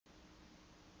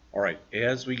All right,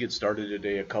 as we get started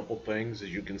today, a couple things. As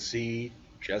you can see,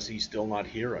 Jesse's still not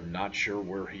here. I'm not sure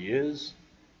where he is.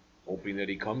 Hoping that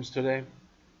he comes today.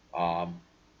 Um,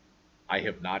 I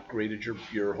have not graded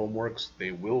your homeworks.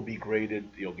 They will be graded.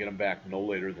 You'll get them back no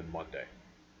later than Monday.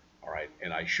 All right,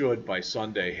 and I should by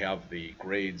Sunday have the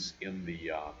grades in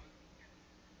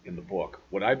the book.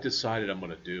 What I've decided I'm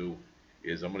going to do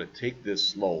is I'm going to take this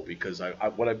slow because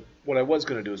what I was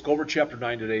going to do is go over Chapter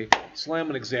 9 today,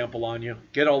 slam an example on you,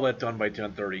 get all that done by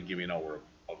 10:30, give you an hour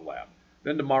of lab.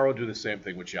 Then tomorrow do the same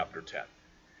thing with Chapter 10.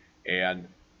 And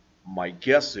my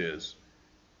guess is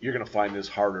you're going to find this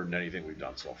harder than anything we've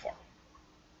done so far.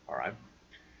 All right?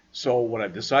 So what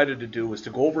I've decided to do is to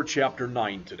go over Chapter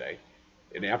 9 today.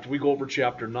 And after we go over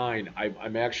Chapter 9,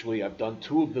 I've done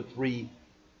two of the three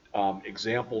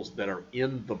examples that are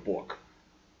in the book.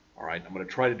 All right, I'm going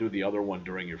to try to do the other one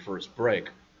during your first break.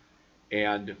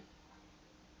 And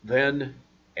then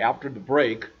after the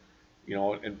break,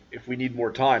 and if we need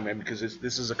more time, because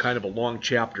this is a kind of a long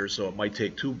chapter, so it might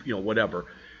take whatever,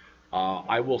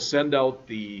 I will send out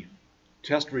the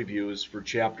test reviews for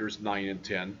chapters 9 and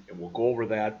 10, and we'll go over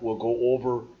that. We'll go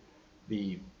over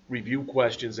the review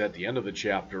questions at the end of the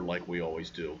chapter like we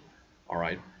always do. All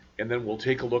right, and then we'll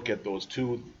take a look at those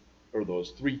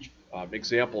three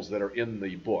examples that are in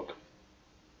the book.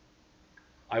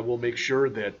 I will make sure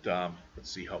that, let's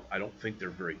see how, I don't think they're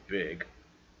very big.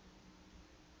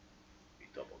 Let me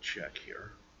double check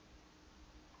here.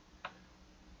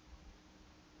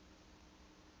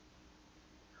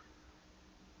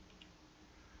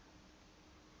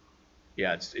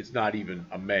 Yeah, it's not even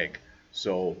a meg.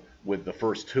 So with the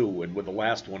first two, and with the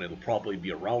last one, it'll probably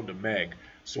be around a meg.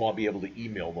 So I'll be able to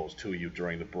email those to you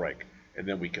during the break, and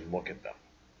then we can look at them.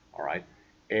 All right,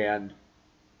 and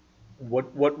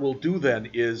what we'll do then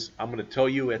is I'm going to tell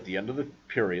you at the end of the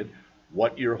period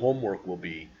what your homework will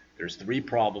be. There's three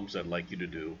problems I'd like you to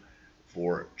do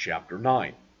for Chapter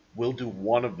 9. We'll do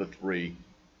one of the three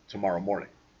tomorrow morning.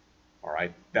 All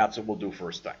right, that's what we'll do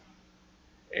first thing.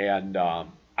 And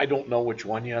I don't know which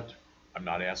one yet. I'm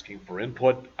not asking for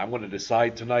input. I'm going to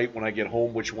decide tonight when I get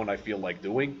home which one I feel like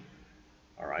doing.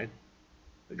 All right.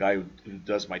 The guy who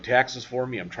does my taxes for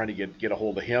me, I'm trying to get a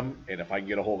hold of him, and if I can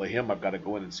get a hold of him, I've got to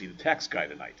go in and see the tax guy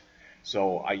tonight.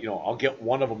 So I'll get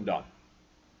one of them done.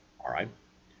 All right,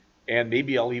 and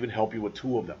maybe I'll even help you with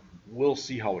two of them. We'll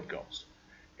see how it goes.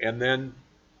 And then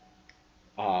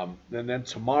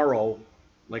tomorrow,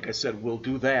 like I said, we'll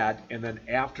do that, and then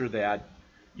after that,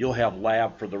 you'll have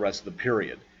lab for the rest of the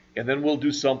period, and then we'll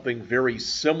do something very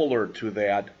similar to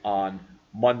that on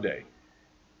Monday.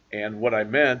 And what I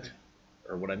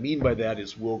mean by that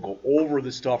is we'll go over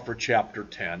the stuff for Chapter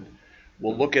 10.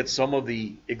 We'll look at some of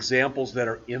the examples that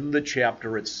are in the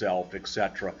chapter itself,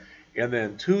 etc. And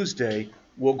then Tuesday,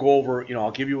 we'll go over,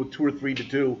 I'll give you 2 or 3 to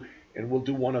do, and we'll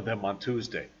do one of them on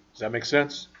Tuesday. Does that make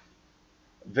sense?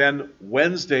 Then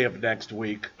Wednesday of next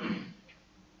week,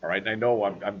 all right, and I know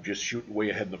I'm just shooting way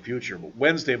ahead in the future, but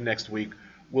Wednesday of next week,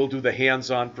 we'll do the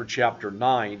hands-on for Chapter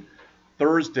 9.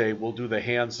 Thursday, we'll do the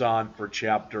hands-on for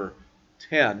Chapter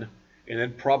 10. And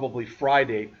then probably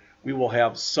Friday, we will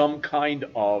have some kind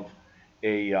of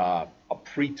a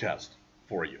pretest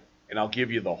for you. And I'll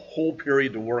give you the whole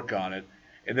period to work on it.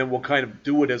 And then we'll kind of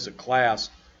do it as a class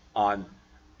on,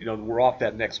 we're off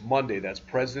that next Monday. That's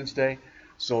President's Day.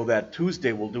 So that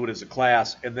Tuesday, we'll do it as a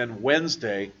class. And then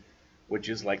Wednesday, which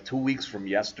is like 2 weeks from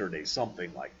yesterday,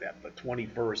 something like that, the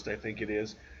 21st, I think it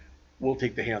is, we'll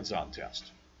take the hands-on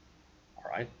test. All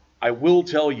right? I will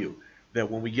tell you that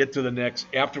when we get to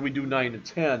after we do 9 and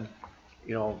 10,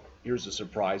 here's a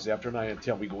surprise. After 9 and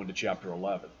 10, we go into Chapter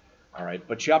 11. All right,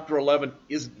 but Chapter 11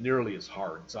 isn't nearly as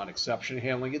hard. It's on exception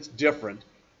handling. It's different,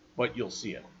 but you'll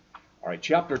see it. All right,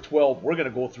 Chapter 12, we're going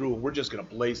to go through, and we're just going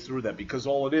to blaze through that because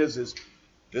all it is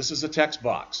this is a text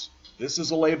box. This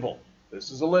is a label. This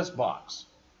is a list box.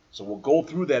 So we'll go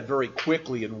through that very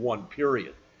quickly in one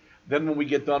period. Then when we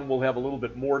get done, we'll have a little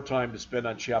bit more time to spend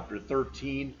on Chapter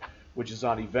 13, which is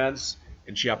on events,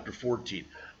 in Chapter 14.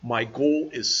 My goal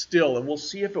is still, and we'll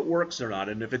see if it works or not,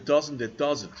 and if it doesn't, it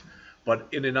doesn't. But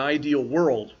in an ideal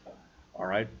world, all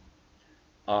right,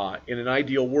 in an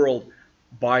ideal world,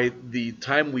 by the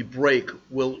time we break,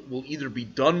 we'll either be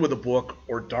done with a book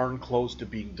or darn close to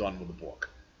being done with a book.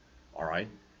 All right?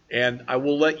 And I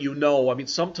will let you know,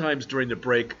 sometimes during the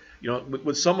break,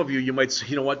 with some of you, you might say,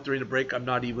 during the break, I'm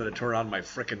not even going to turn on my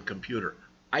frickin' computer.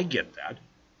 I get that.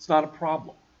 It's not a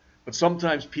problem. But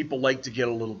sometimes people like to get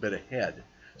a little bit ahead.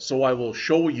 So I will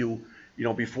show you,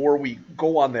 before we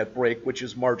go on that break, which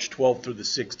is March 12th through the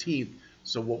 16th.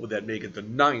 So what would that make it? The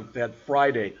 9th, that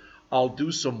Friday, I'll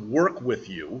do some work with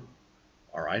you,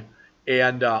 all right?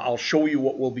 And I'll show you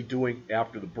what we'll be doing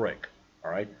after the break.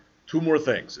 All right? 2 more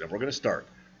things, and then we're going to start.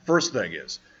 First thing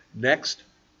is, next,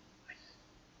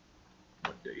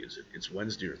 what day is it? It's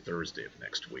Wednesday or Thursday of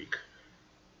next week.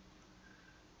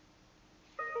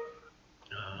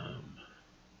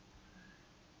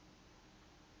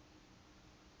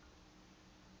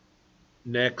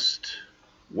 Next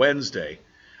Wednesday,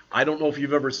 I don't know if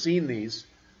you've ever seen these,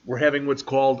 we're having what's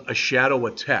called a shadow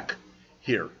attack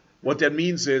here. What that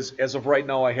means is, as of right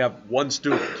now, I have 1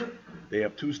 student. They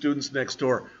have 2 students next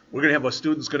door. We're going to have a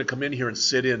student that's going to come in here and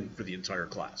sit in for the entire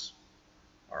class.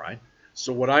 All right?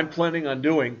 So what I'm planning on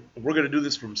doing, and we're going to do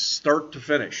this from start to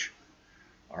finish,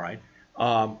 all right,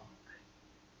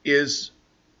 is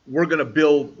we're going to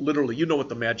build, literally, you know what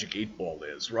the magic 8-ball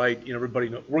is, right? You know, everybody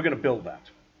knows. We're going to build that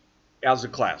as a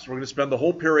class. We're going to spend the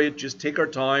whole period, just take our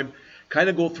time, kind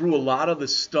of go through a lot of the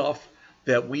stuff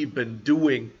that we've been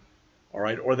doing, all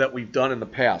right, or that we've done in the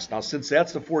past. Now, since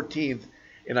that's the 14th,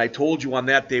 and I told you on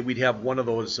that day we'd have one of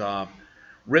those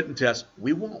written tests,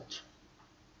 we won't.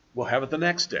 We'll have it the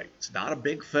next day. It's not a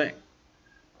big thing,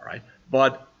 all right?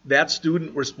 But that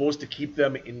student, we're supposed to keep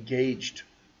them engaged,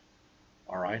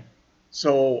 all right?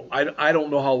 So I don't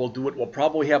know how we'll do it. We'll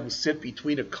probably have them sit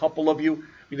between a couple of you.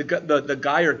 I mean, the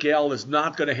guy or gal is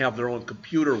not going to have their own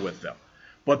computer with them,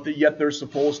 but yet they're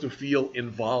supposed to feel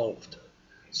involved.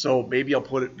 So maybe I'll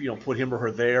put him or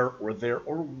her there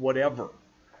or whatever,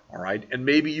 all right? And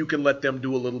maybe you can let them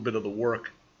do a little bit of the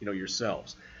work,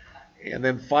 yourselves. And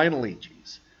then finally,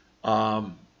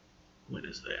 when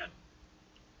is that?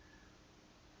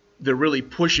 They're really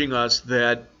pushing us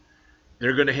that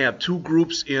they're going to have 2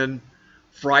 groups in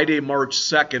Friday, March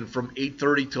 2nd from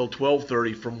 8:30 till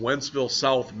 12:30 from Wentzville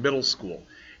South Middle School.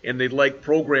 And they'd like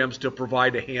programs to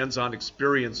provide a hands-on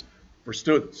experience for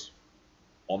students.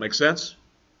 All make sense?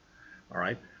 All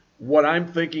right. What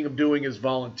I'm thinking of doing is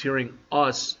volunteering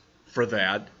us for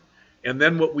that. And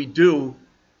then what we do,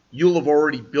 you'll have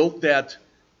already built that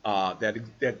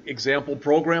example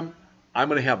program. I'm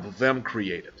going to have them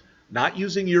create it. Not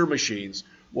using your machines.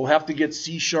 We'll have to get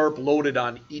C# loaded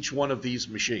on each one of these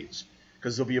machines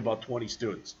because there'll be about 20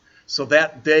 students. So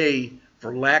that day,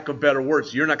 for lack of better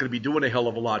words, you're not going to be doing a hell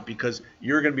of a lot because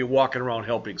you're going to be walking around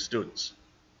helping students.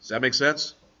 Does that make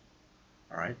sense?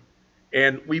 All right.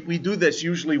 And we do this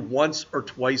usually once or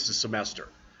twice a semester.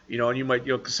 And you might,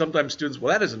 because sometimes students,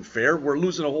 well, that isn't fair. We're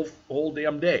losing a whole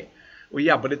damn day. Well,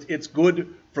 yeah, but it's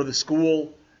good for the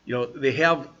school. They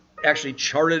have actually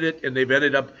charted it, and they've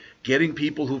ended up getting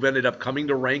people who've ended up coming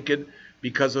to Rankin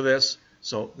because of this.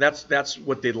 So that's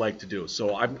what they'd like to do.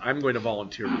 So I'm going to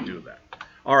volunteer to do that.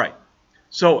 All right.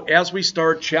 So as we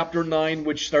start, Chapter 9,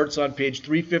 which starts on page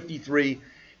 353,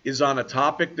 is on a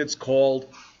topic that's called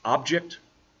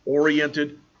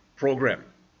object-oriented programming.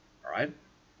 All right.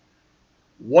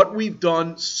 What we've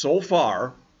done so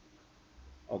far,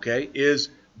 okay, is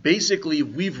basically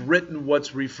we've written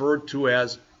what's referred to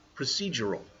as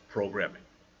procedural programming,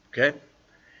 okay?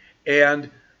 And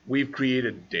we've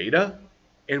created data,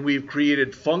 and we've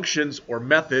created functions or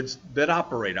methods that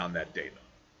operate on that data,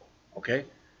 okay?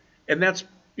 And that's,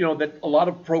 that a lot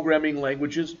of programming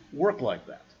languages work like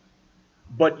that.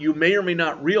 But you may or may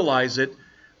not realize it.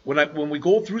 When we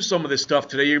go through some of this stuff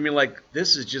today, you're going to be like,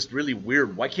 this is just really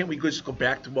weird. Why can't we just go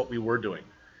back to what we were doing?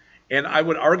 And I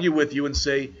would argue with you and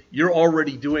say, you're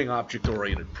already doing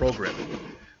object-oriented programming.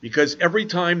 Because every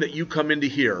time that you come into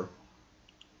here,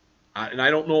 and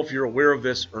I don't know if you're aware of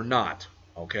this or not,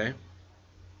 okay?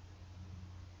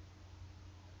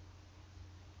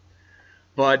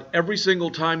 But every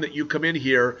single time that you come in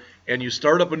here and you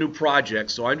start up a new project,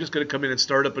 so I'm just going to come in and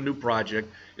start up a new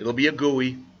project. It'll be a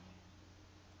GUI.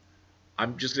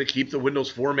 I'm just going to keep the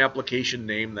Windows Form application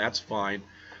name. That's fine.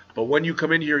 But when you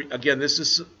come in here, again, this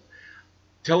is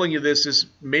telling you this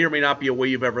may or may not be a way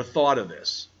you've ever thought of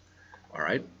this. All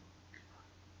right?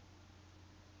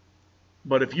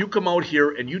 But if you come out here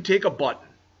and you take a button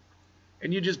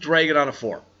and you just drag it on a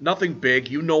form, nothing big,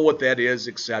 you know what that is,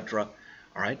 etc.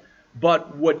 All right?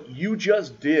 But what you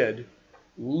just did,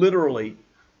 literally,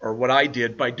 or what I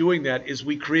did by doing that, is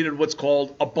we created what's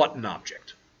called a button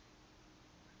object.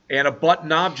 And a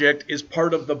button object is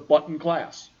part of the button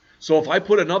class. So if I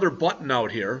put another button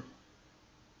out here,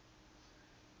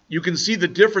 you can see the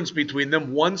difference between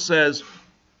them. One says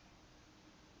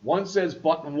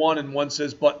button 1 and one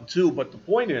says button 2. But the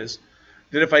point is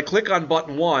that if I click on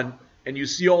button 1 and you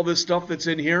see all this stuff that's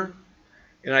in here,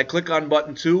 and I click on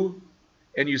button 2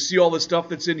 and you see all the stuff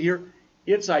that's in here,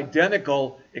 it's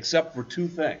identical except for 2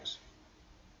 things.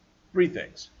 3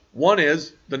 things. One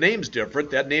is the name's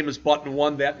different. That name is button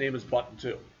 1. That name is button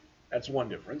 2. That's one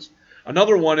difference.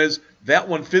 Another one is that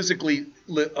one physically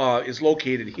is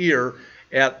located here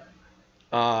at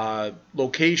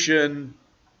location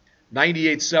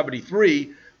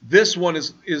 9873. This one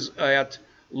is at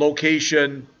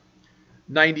location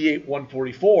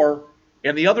 98144,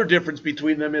 and the other difference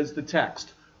between them is the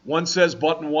text. One says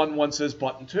button 1, one says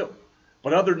button 2.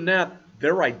 But other than that,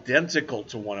 they're identical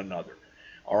to one another.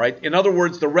 All right. In other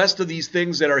words, the rest of these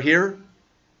things that are here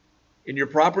in your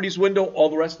properties window, all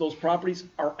the rest of those properties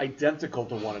are identical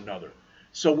to one another.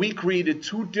 So we created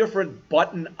two different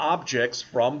button objects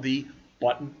from the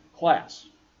button class.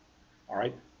 All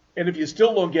right. And if you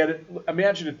still don't get it,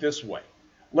 imagine it this way.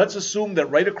 Let's assume that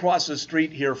right across the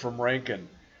street here from Rankin,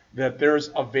 that there's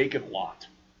a vacant lot,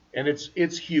 and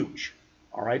it's huge.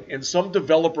 All right. And some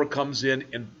developer comes in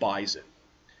and buys it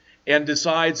and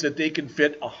decides that they can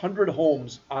fit 100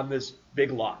 homes on this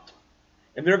big lot.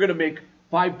 And they're going to make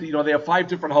they have 5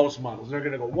 different house models. They're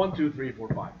going to go 1, 2, 3, 4,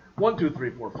 5. 1, 2, 3,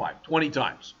 4, 5, 20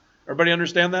 times. Everybody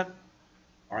understand that?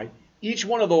 All right. Each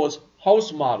one of those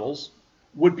house models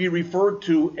would be referred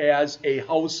to as a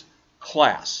house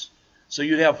class. So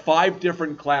you'd have 5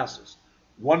 different classes.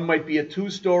 One might be a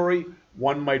 2-story,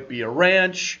 one might be a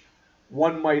ranch,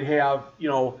 one might have,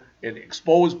 an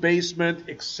exposed basement,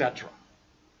 etc.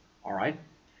 All right?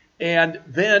 And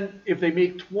then if they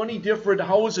make 20 different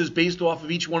houses based off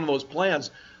of each one of those plans,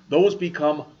 those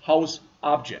become house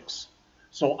objects.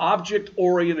 So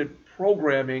object-oriented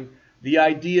programming, the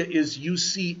idea is you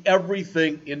see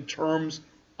everything in terms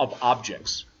of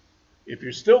objects. If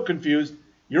you're still confused,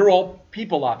 you're all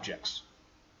people objects.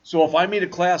 So if I made a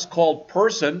class called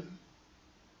person,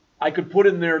 I could put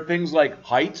in there things like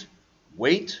height,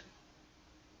 weight,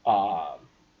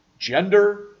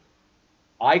 gender,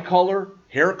 eye color,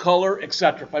 hair color,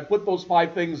 etc. If I put those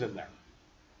 5 things in there,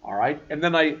 all right, and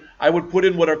then I would put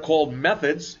in what are called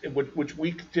methods, which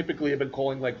we typically have been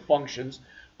calling like functions,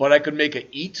 but I could make a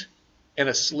eat and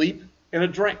a sleep and a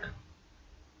drink.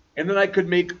 And then I could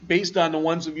make, based on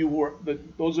those of you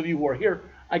who are here,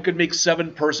 I could make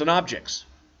 7 person objects.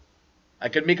 I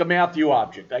could make a Matthew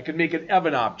object. I could make an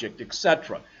Evan object,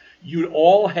 etc. You'd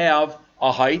all have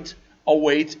a height, a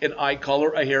weight, an eye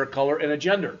color, a hair color, and a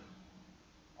gender.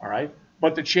 All right?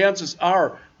 But the chances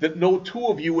are that no 2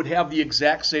 of you would have the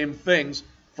exact same things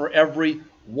for every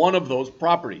one of those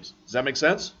properties. Does that make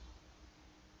sense?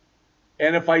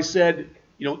 And if I said,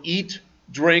 eat,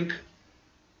 drink,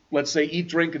 let's say eat,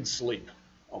 drink, and sleep.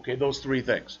 Okay, those 3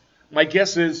 things. My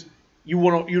guess is you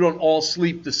don't all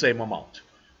sleep the same amount.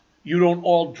 You don't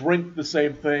all drink the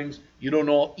same things. You don't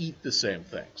all eat the same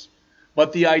things.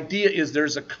 But the idea is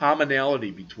there's a commonality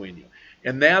between you.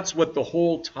 And that's what the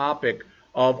whole topic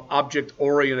of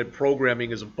object-oriented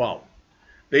programming is about.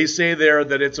 They say there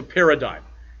that it's a paradigm.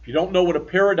 If you don't know what a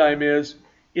paradigm is,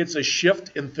 it's a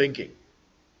shift in thinking.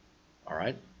 All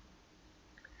right?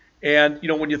 And,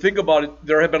 when you think about it,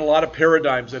 there have been a lot of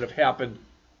paradigms that have happened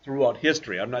throughout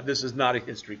history. This is not a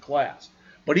history class.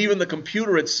 But even the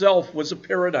computer itself was a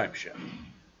paradigm shift.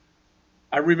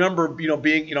 I remember,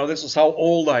 being, this is how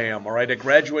old I am, all right? I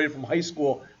graduated from high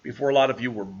school before a lot of you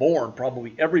were born.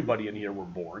 Probably everybody in here were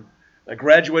born. I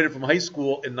graduated from high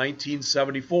school in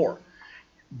 1974.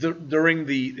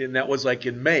 And that was like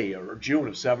in May or June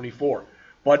of 74.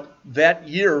 But that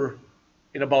year,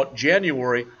 in about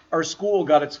January, our school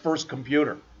got its first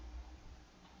computer.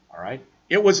 All right?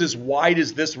 It was as wide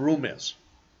as this room is.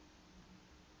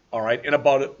 All right? And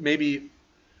about maybe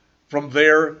from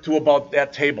there to about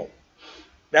that table.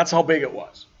 That's how big it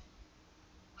was.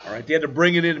 All right? They had to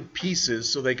bring it in pieces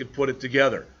so they could put it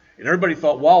together. And everybody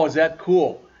thought, wow, is that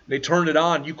cool? They turned it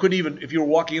on. You couldn't even, if you were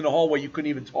walking in the hallway, you couldn't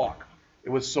even talk. It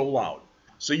was so loud.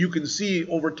 So you can see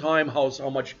over time how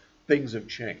much things have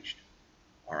changed.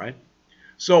 All right?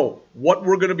 So what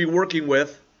we're going to be working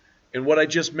with, and what I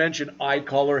just mentioned, eye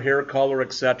color, hair color,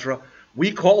 etc.,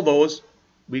 we call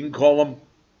we can call them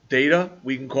data,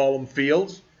 we can call them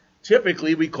fields.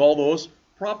 Typically, we call those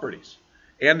properties.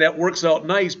 And that works out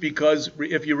nice because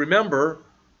if you remember,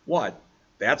 what?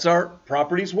 That's our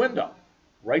properties window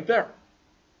right there.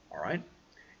 All right?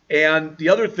 And the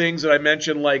other things that I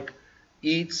mentioned, like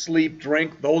eat, sleep,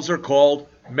 drink, those are called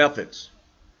methods.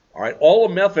 All right? All a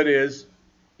method is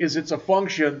it's a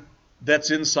function that's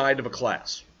inside of a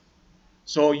class.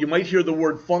 So you might hear the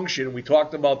word function. We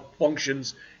talked about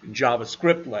functions in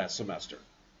JavaScript last semester.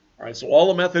 All right? So all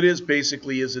a method is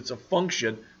basically it's a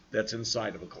function that's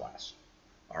inside of a class.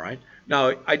 All right?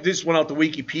 Now, I just went out to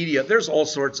Wikipedia. There's all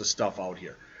sorts of stuff out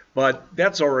here. But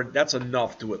that's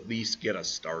enough to at least get us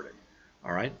started.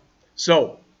 All right?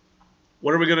 So,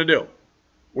 what are we going to do?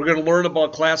 We're going to learn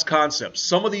about class concepts.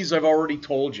 Some of these I've already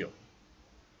told you.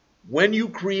 When you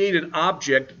create an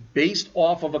object based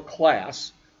off of a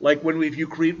class, like if you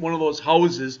create one of those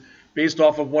houses based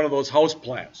off of one of those house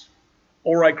plans,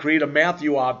 or I create a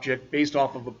Matthew object based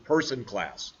off of a person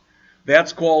class,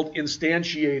 that's called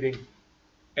instantiating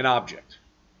an object.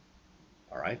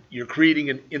 All right? You're creating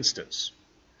an instance.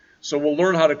 So we'll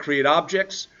learn how to create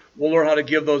objects. We'll learn how to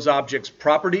give those objects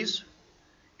properties,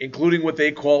 including what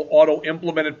they call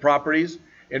auto-implemented properties.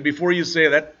 And before you say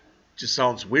that just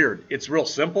sounds weird, it's real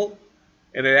simple,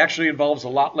 and it actually involves a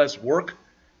lot less work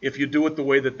if you do it the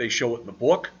way that they show it in the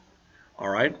book. All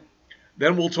right?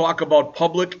 Then we'll talk about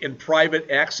public and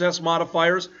private access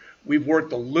modifiers. We've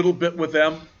worked a little bit with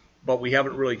them, but we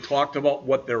haven't really talked about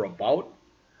what they're about.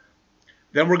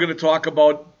 Then we're going to talk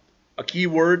about a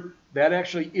keyword. That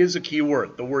actually is a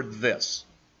keyword, the word this.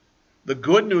 The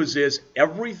good news is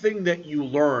everything that you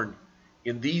learn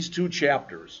in these two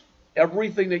chapters,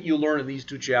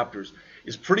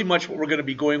 is pretty much what we're going to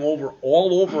be going over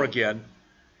all over again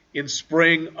in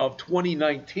spring of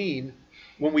 2019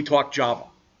 when we talk Java.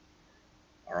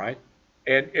 All right?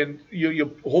 And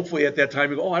you hopefully at that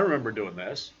time you go, oh, I remember doing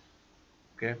this.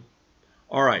 Okay?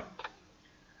 All right.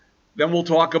 Then we'll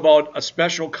talk about a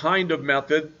special kind of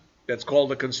method that's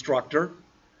called a constructor,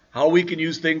 how we can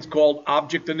use things called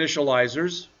object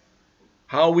initializers,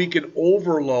 how we can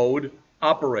overload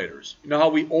operators. You know how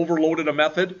we overloaded a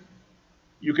method?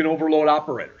 You can overload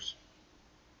operators.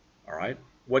 All right?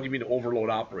 What do you mean overload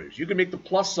operators? You can make the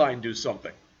plus sign do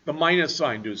something, the minus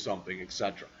sign do something,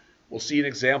 etc. We'll see an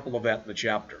example of that in the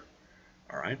chapter.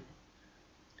 All right?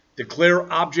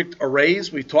 Declare object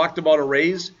arrays. We've talked about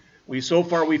arrays. So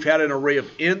far we've had an array of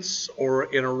ints or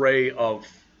an array of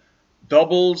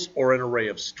doubles or an array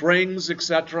of strings,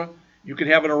 etc. You can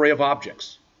have an array of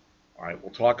objects. All right,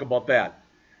 we'll talk about that.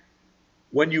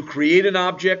 When you create an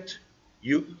object,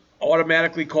 you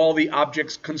automatically call the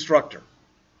object's constructor.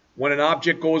 When an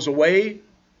object goes away,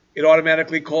 it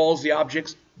automatically calls the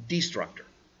object's destructor.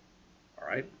 All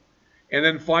right? And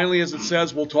then finally, as it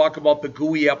says, we'll talk about the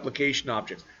GUI application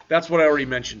objects. That's what I already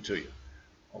mentioned to you.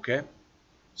 Okay?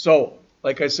 So,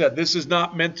 like I said, this is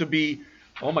not meant to be,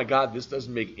 oh my God, this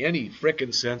doesn't make any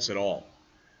frickin' sense at all.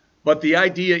 But the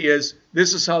idea is,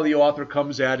 this is how the author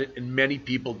comes at it, and many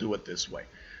people do it this way.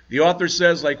 The author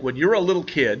says, like, when you're a little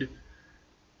kid,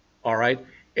 all right,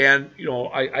 and, you know,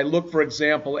 I look, for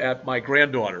example, at my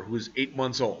granddaughter, who's 8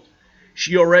 months old.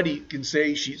 She already can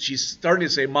say, she's starting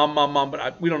to say, Mom, Mom, Mom,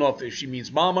 but we don't know if she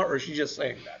means Mama or she's just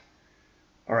saying that.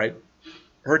 All right.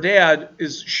 Her dad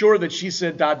is sure that she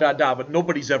said da, da, da, but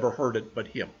nobody's ever heard it but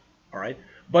him. All right.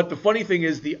 But the funny thing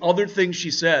is, the other thing she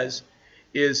says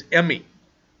is Emmy.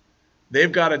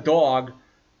 They've got a dog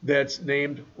that's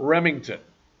named Remington,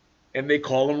 and they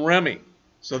call him Remy.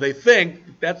 So they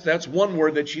think that's one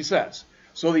word that she says.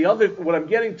 So the other, what I'm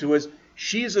getting to is,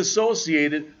 she's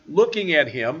associated looking at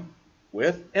him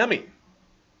with Emmy.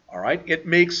 All right? It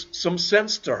makes some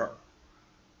sense to her.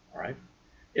 All right?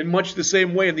 In much the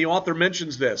same way, and the author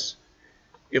mentions this.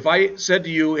 If I said to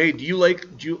you, hey,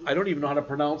 I don't even know how to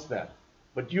pronounce that,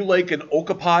 but do you like an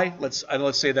okapi? Let's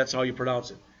say that's how you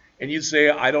pronounce it. And you'd say,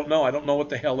 I don't know what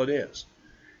the hell it is.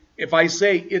 If I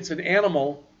say it's an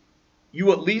animal,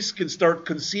 you at least can start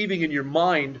conceiving in your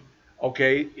mind,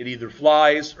 okay, it either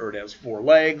flies, or it has 4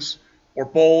 legs, or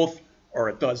both, or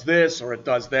it does this, or it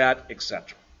does that,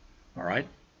 etc. All right?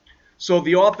 So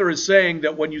the author is saying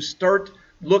that when you start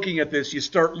looking at this, you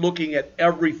start looking at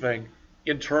everything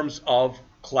in terms of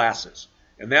classes.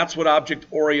 And that's what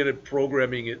object-oriented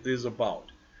programming is about.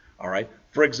 All right?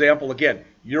 For example, again,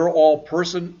 you're all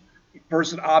person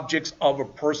objects of a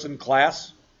person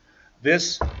class.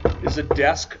 This is a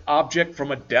desk object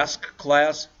from a desk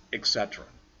class, etc.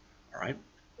 All right?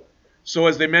 So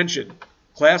as they mentioned,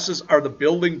 classes are the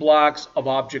building blocks of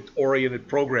object-oriented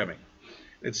programming.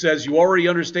 It says you already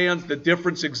understand the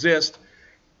difference exists.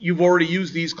 You've already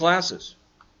used these classes.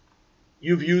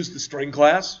 You've used the string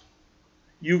class.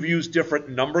 You've used different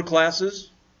number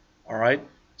classes. All right?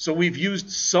 So we've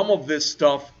used some of this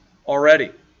stuff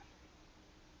already.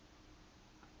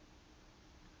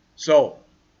 So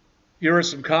here are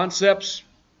some concepts.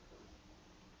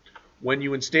 When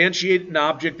you instantiate an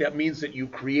object, that means that you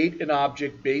create an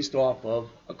object based off of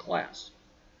a class.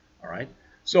 All right?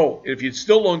 So if you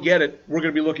still don't get it, we're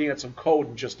going to be looking at some code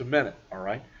in just a minute. All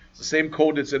right? It's the same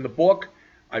code that's in the book.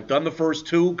 I've done the first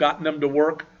 2, gotten them to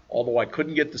work, although I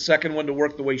couldn't get the second one to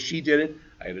work the way she did it.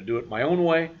 I had to do it my own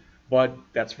way, but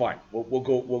that's fine. We'll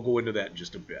go into that in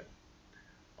just a bit.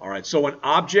 All right, so an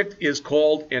object is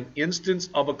called an instance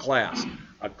of a class.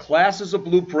 A class is a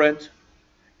blueprint.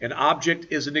 An object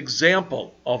is an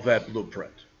example of that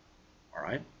blueprint. All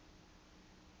right?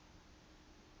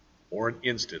 or an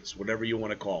instance, whatever you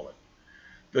want to call it.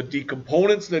 The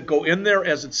components that go in there,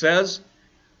 as it says,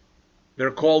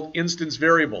 they're called instance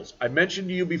variables. I mentioned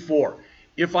to you before,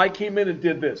 if I came in and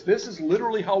did this, this is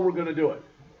literally how we're going to do it.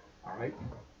 All right?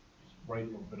 Just write a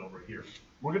little bit over here.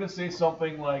 We're going to say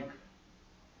something like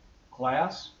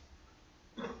class,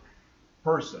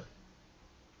 person.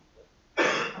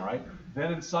 All right?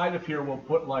 Then inside of here, we'll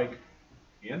put like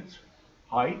int,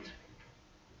 height,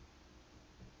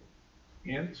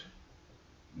 int,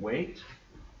 weight,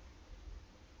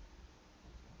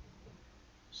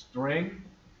 string,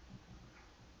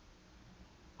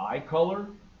 eye color,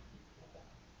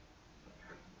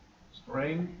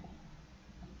 string,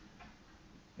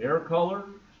 hair color,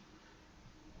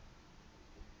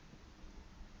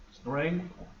 string,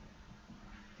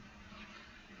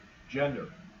 gender.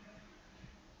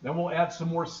 Then we'll add some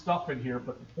more stuff in here,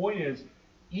 but the point is,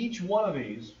 each one of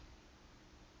these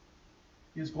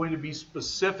is going to be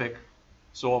specific.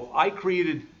 So if I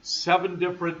created 7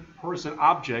 different person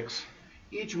objects,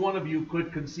 each one of you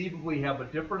could conceivably have a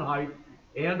different height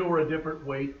and or a different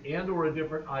weight and or a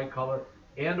different eye color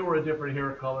and or a different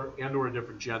hair color and or a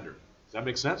different gender. Does that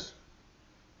make sense?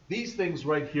 These things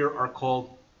right here are called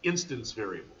instance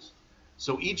variables.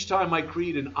 So each time I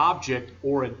create an object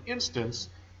or an instance,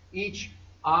 each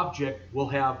object will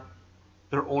have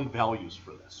their own values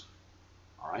for this.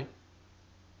 All right?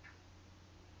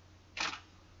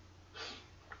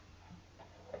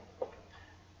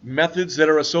 Methods that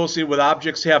are associated with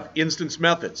objects have instance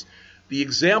methods. The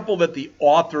example that the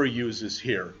author uses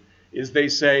here is they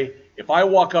say, if I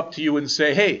walk up to you and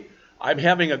say, hey, I'm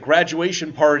having a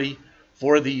graduation party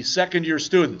for the second-year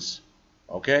students.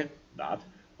 Okay? Not.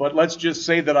 But let's just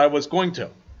say that I was going to.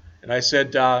 And I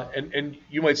said, and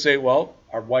you might say, well,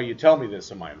 why you tell me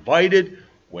this? Am I invited?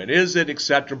 When is it?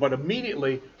 Etc. But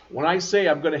immediately, when I say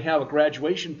I'm going to have a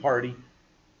graduation party,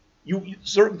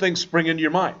 certain things spring into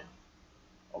your mind.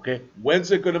 Okay?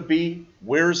 When's it going to be?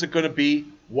 Where is it going to be?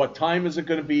 What time is it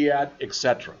going to be at?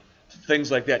 Etc.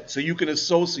 Things like that. So you can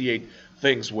associate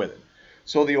things with it.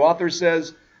 So the author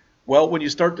says, well, when you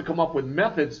start to come up with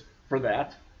methods for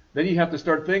that, then you have to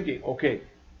start thinking, okay,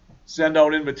 send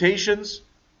out invitations,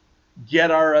 get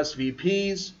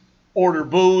RSVPs, order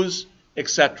booze,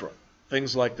 etc.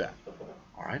 Things like that.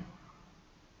 All right?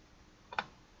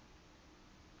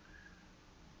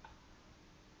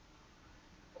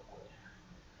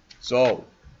 So,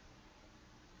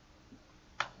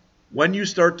 when you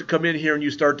start to come in here and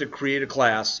you start to create a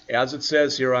class, as it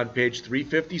says here on page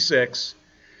 356,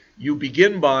 you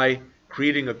begin by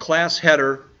creating a class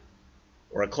header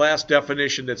or a class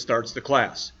definition that starts the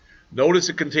class. Notice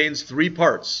it contains 3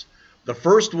 parts. The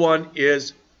first one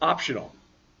is optional.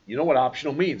 You know what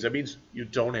optional means. That means you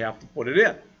don't have to put it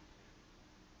in.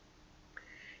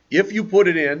 If you put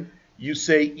it in, you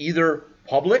say either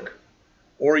public,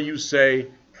 or you say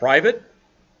private,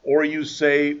 or you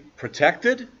say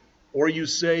protected, or you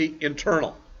say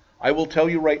internal. I will tell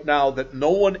you right now that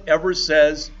no one ever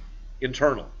says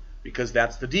internal, because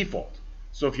that's the default.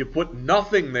 So if you put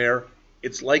nothing there,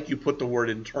 it's like you put the word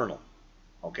internal.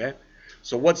 Okay?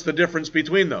 So what's the difference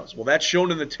between those? Well, that's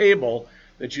shown in the table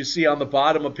that you see on the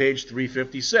bottom of page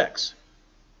 356.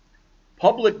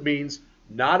 Public means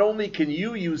not only can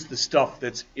you use the stuff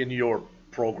that's in your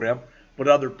program, but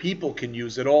other people can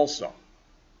use it also.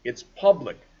 It's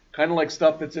public, kind of like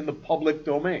stuff that's in the public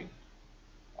domain.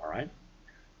 All right?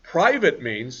 Private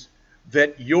means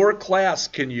that your class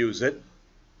can use it,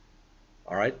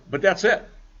 all right, but that's it.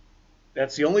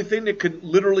 That's the only thing that could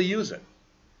literally use it,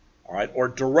 all right, or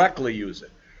directly use it.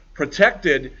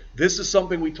 Protected, this is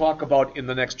something we talk about in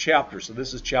the next chapter, so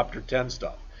this is chapter 10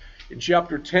 stuff. In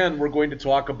chapter 10, we're going to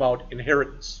talk about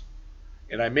inheritance.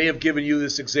 And I may have given you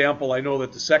this example. I know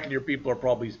that the second-year people are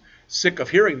probably sick of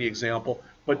hearing the example,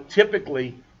 but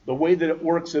typically the way that it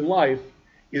works in life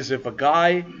is if a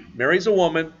guy marries a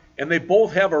woman and they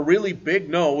both have a really big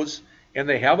nose and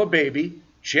they have a baby,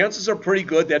 chances are pretty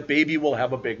good that baby will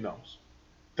have a big nose.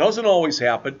 Doesn't always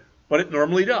happen, but it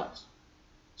normally does.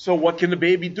 So what can the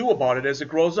baby do about it as it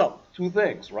grows up? 2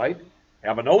 things, right?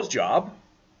 Have a nose job,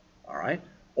 all right,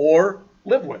 or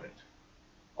live with it.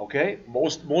 Okay?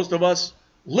 Most of us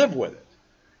live with it.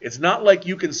 It's not like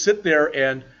you can sit there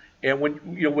and when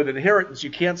with inheritance,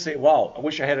 you can't say, wow, I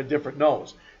wish I had a different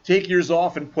nose. Take yours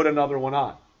off and put another one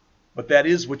on. But that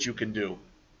is what you can do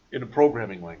in a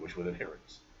programming language with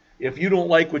inheritance. If you don't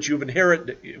like what you've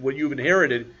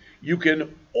inherited, you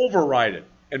can override it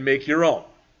and make your own.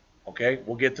 Okay?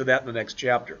 We'll get to that in the next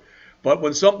chapter. But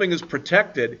when something is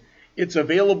protected, it's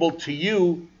available to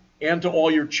you and to all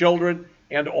your children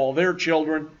and to all their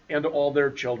children and to all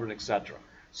their children, etc.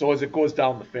 So as it goes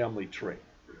down the family tree.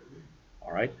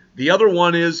 All right. The other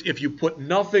one is if you put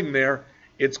nothing there,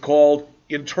 it's called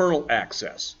internal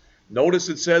access. Notice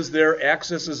it says there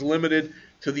access is limited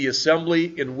to the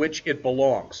assembly in which it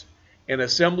belongs. An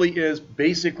assembly is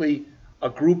basically a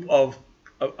group of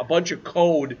a bunch of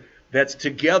code that's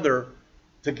together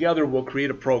will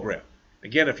create a program.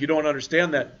 Again, if you don't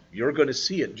understand that, you're going to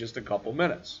see it in just a couple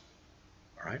minutes.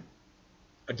 All right.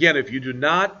 Again, if you do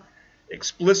not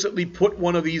explicitly put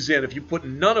one of these in, if you put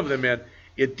none of them in,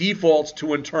 it defaults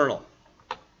to internal.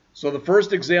 So the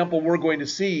first example we're going to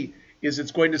see is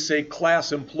it's going to say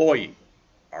class employee.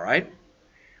 All right?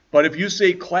 But if you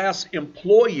say class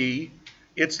employee,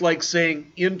 it's like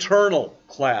saying internal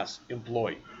class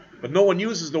employee. But no one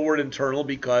uses the word internal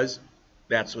because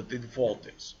that's what the default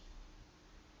is.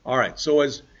 All right, so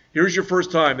here's your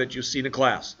first time that you've seen a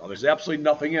class. Now, there's absolutely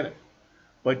nothing in it.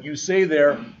 But you say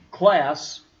there,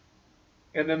 class,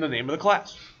 and then the name of the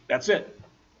class. That's it.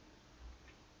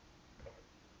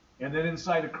 And then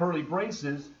inside of curly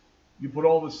braces, you put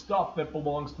all the stuff that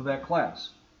belongs to that class.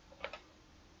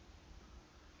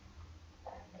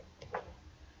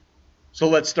 So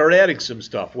let's start adding some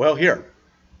stuff. Well, here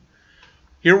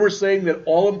we're saying that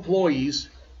all employees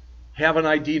have an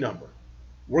ID number.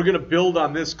 We're going to build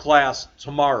on this class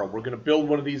tomorrow. We're going to build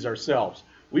one of these ourselves.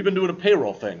 We've been doing a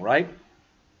payroll thing, right?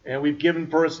 And we've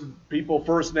given people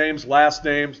first names, last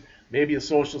names, maybe a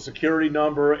social security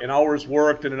number, an hours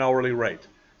worked, and an hourly rate.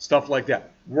 Stuff like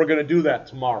that. We're going to do that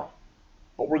tomorrow.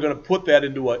 But we're going to put that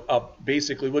into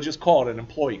basically, we'll just call it an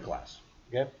employee class.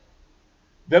 Okay?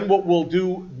 Then what we'll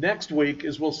do next week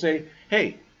is we'll say,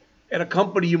 hey, at a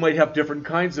company you might have different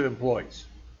kinds of employees.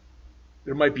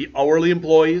 There might be hourly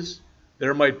employees,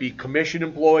 there might be commission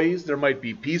employees, there might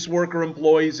be piece worker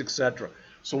employees, etc.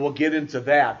 So we'll get into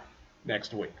that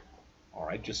next week. All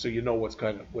right, just so you know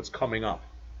what's coming up.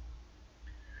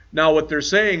 Now what they're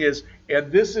saying is,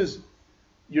 and this is,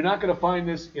 you're not going to find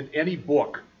this in any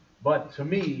book, but to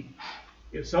me,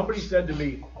 if somebody said to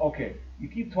me, okay, you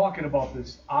keep talking about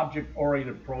this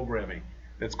object-oriented programming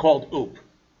that's called OOP.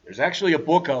 There's actually a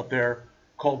book out there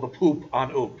called The Poop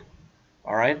on OOP.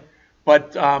 All right?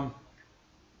 But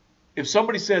if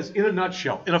somebody says, in a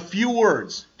nutshell, in a few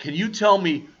words, can you tell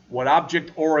me what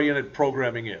object-oriented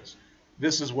programming is?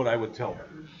 This is what I would tell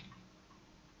them.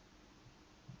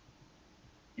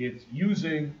 It's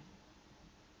using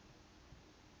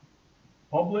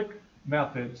public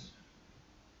methods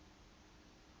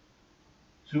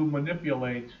to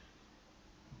manipulate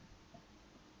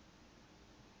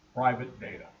private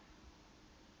data.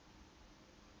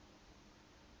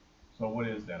 So what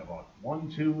is that about?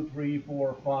 1, 2, 3,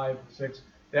 4, 5, 6.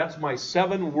 That's my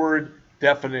 7-word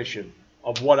definition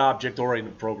of what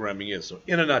object-oriented programming is. So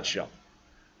in a nutshell,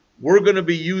 we're going to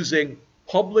be using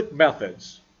public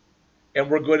methods and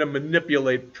we're going to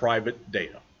manipulate private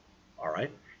data. All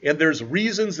right? And there's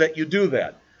reasons that you do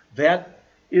that. That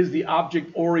is the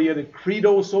object-oriented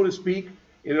credo, so to speak.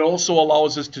 It also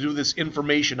allows us to do this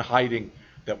information hiding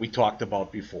that we talked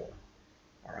about before.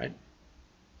 All right?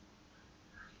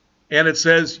 And it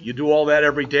says you do all that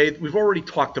every day. We've already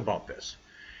talked about this.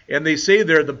 And they say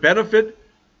there the benefit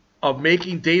of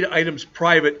making data items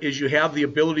private is you have the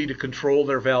ability to control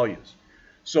their values.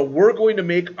 So we're going to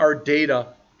make our data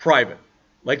private,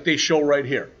 like they show right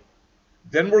here.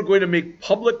 Then we're going to make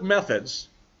public methods,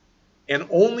 and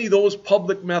only those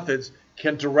public methods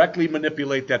can directly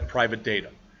manipulate that private data.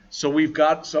 So we've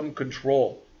got some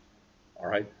control. All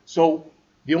right. So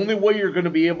the only way you're going to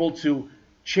be able to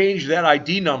change that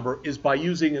ID number is by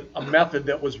using a method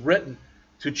that was written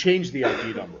to change the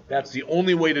ID number. That's the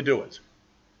only way to do it.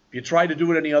 If you try to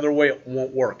do it any other way, it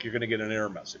won't work. You're going to get an error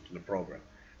message in the program.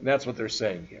 And that's what they're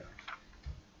saying here.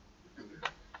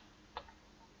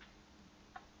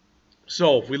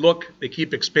 So if we look, they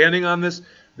keep expanding on this.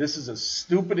 This is a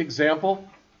stupid example,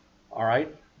 all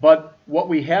right? But what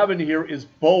we have in here is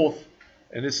both,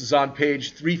 and this is on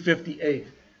page 358,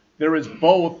 there is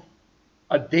both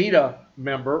a data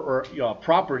member or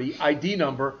property ID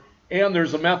number, and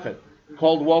there's a method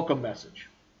called welcome message.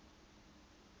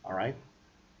 All right?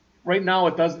 Right now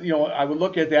it doesn't, I would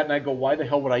look at that and I go, why the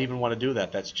hell would I even want to do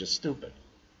that? That's just stupid.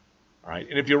 All right?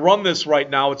 And if you run this right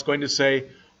now, it's going to say,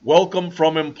 welcome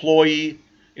from employee,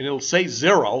 and it'll say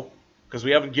 0, because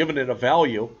we haven't given it a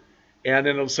value, and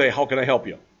then it'll say, how can I help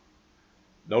you?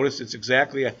 Notice it's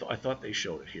exactly, I thought they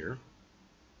showed it here.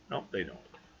 No, they don't.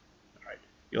 All right,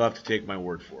 you'll have to take my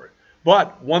word for it.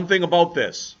 But one thing about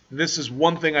this, and this is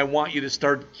one thing I want you to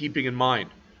start keeping in mind.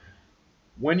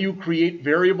 When you create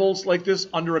variables like this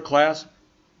under a class,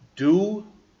 do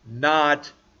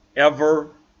not ever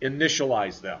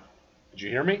initialize them. Did you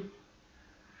hear me?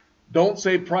 Don't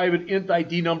say private int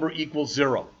ID number equals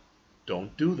 0.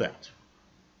 Don't do that.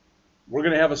 We're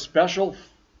going to have a special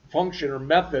function or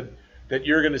method that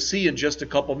you're going to see in just a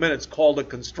couple minutes called a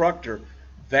constructor.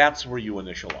 That's where you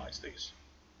initialize these.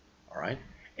 All right?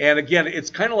 And again, it's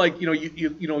kind of like,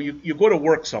 you go to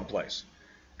work someplace.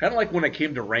 Kind of like when I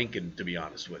came to Rankin, to be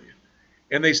honest with you.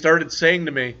 And they started saying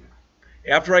to me,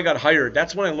 after I got hired,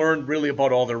 that's when I learned really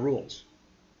about all their rules.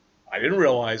 I didn't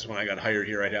realize when I got hired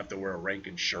here I'd have to wear a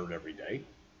Rankin shirt every day.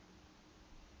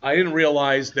 I didn't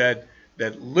realize that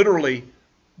literally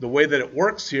the way that it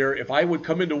works here, if I would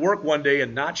come into work one day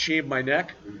and not shave my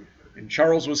neck, and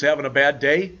Charles was having a bad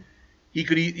day, he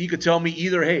could tell me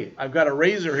either, hey, I've got a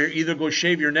razor here, either go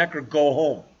shave your neck or go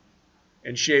home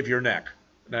and shave your neck.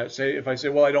 And if I say,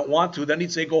 well, I don't want to, then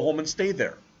he'd say, go home and stay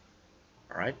there.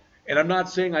 All right? And I'm not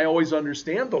saying I always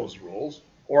understand those rules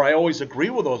or I always agree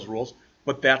with those rules,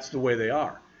 but that's the way they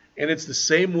are. And it's the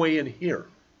same way in here.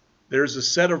 There's a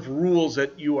set of rules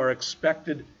that you are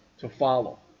expected to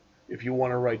follow if you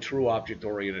want to write true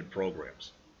object-oriented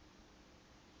programs.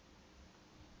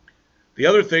 The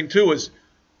other thing, too, is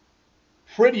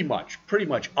pretty much,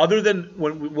 other than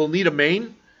when we'll need a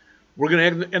main, we're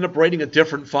going to end up writing a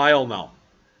different file now.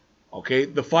 Okay?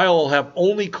 The file will have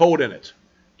only code in it.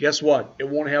 Guess what? It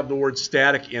won't have the word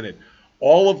static in it.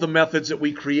 All of the methods that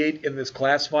we create in this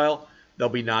class file, they'll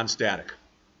be non-static.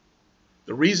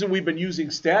 The reason we've been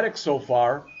using static so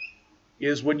far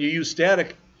is when you use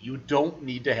static, you don't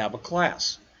need to have a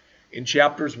class. In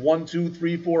chapters 1, 2,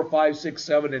 3, 4, 5, 6,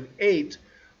 7, and 8,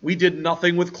 we did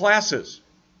nothing with classes.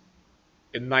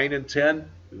 In 9 and 10,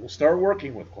 we will start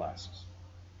working with classes.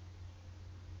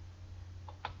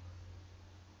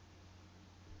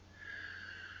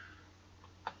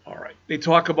 All right, they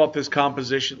talk about this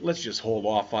composition. Let's just hold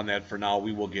off on that for now.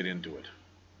 We will get into it.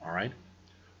 All right.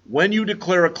 When you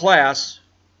declare a class,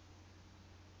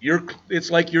 it's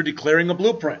like you're declaring a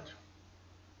blueprint.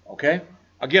 Okay?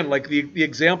 Again, like the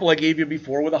example I gave you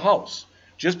before with a house.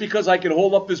 Just because I can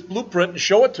hold up this blueprint and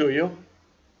show it to you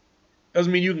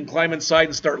doesn't mean you can climb inside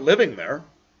and start living there.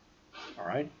 All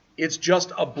right? It's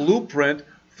just a blueprint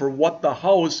for what the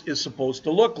house is supposed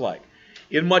to look like.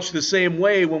 In much the same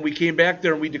way, when we came back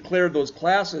there and we declared those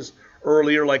classes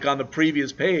earlier, like on the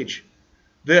previous page,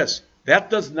 that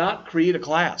does not create a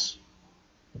class.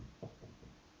 All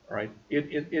right?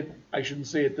 I shouldn't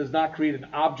say it does not create an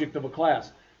object of a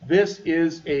class. This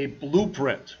is a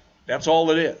blueprint. That's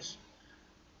all it is.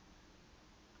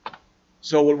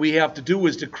 So what we have to do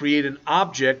is to create an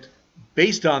object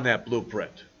based on that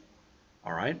blueprint.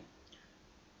 All right?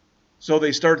 So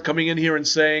they start coming in here and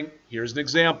saying, here's an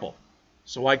example.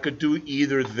 So I could do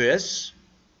either this,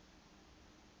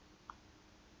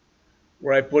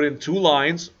 where I put in 2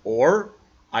 lines, or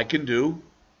I can do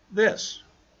this.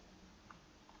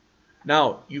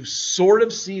 Now, you've sort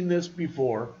of seen this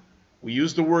before. We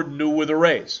use the word new with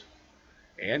arrays.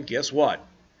 And guess what?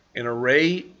 An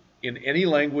array in any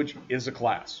language is a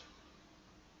class.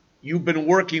 You've been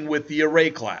working with the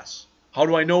array class. How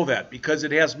do I know that? Because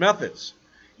it has methods.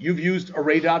 You've used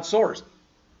array.source,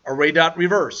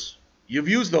 array.reverse. You've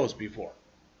used those before.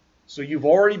 So you've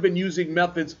already been using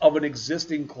methods of an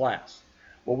existing class.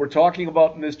 What we're talking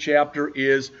about in this chapter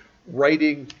is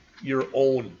writing your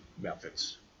own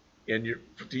methods and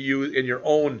to use in your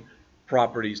own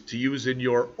properties to use in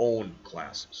your own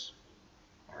classes.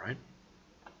 All right.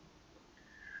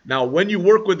 Now, when you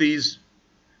work with these,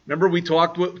 remember we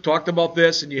talked about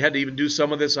this, and you had to even do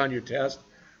some of this on your test.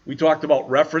 We talked about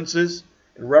references,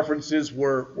 and references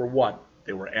were what?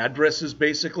 They were addresses,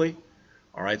 basically.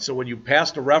 All right, so when you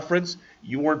passed a reference,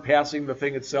 you weren't passing the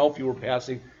thing itself, you were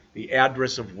passing the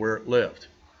address of where it lived.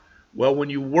 Well, when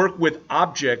you work with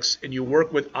objects and you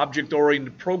work with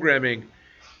object-oriented programming,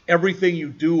 everything you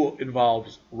do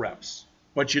involves refs,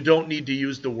 but you don't need to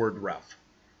use the word ref.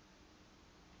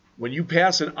 When you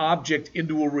pass an object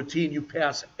into a routine, you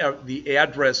pass the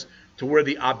address to where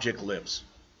the object lives.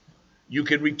 You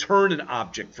can return an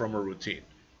object from a routine.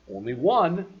 Only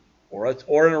one, or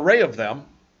an array of them.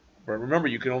 But remember,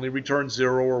 you can only return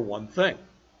 0 or 1 thing.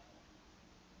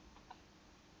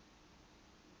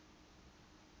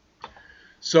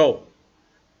 So,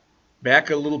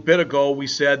 back a little bit ago, we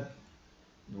said,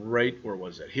 right, where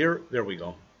was it? Here, there we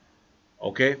go.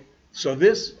 Okay, so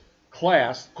this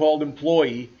class called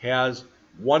employee has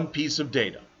one piece of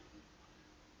data.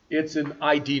 It's an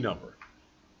ID number.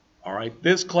 All right,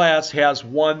 this class has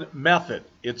one method.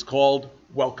 It's called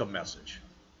welcome message.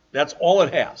 That's all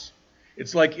it has.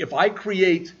 It's like if I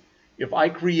create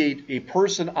a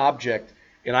person object,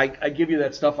 and I give you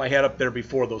that stuff I had up there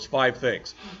before, those 5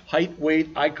 things: height, weight,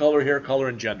 eye color, hair color,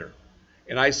 and gender.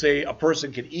 And I say a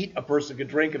person can eat, a person can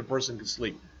drink, and a person can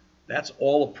sleep. That's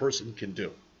all a person can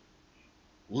do.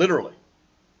 literally.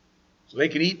 So they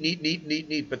can eat and eat and eat and eat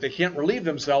and eat, but they can't relieve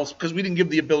themselves because we didn't give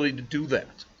the ability to do that.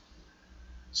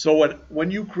 So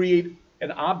when you create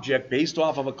an object based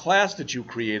off of a class that you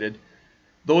created,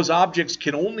 those objects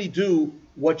can only do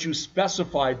what you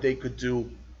specified they could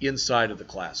do inside of the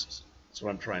classes. That's what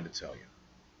I'm trying to tell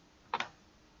you.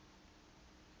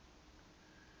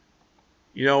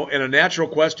 You know, and a natural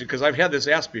question, because I've had this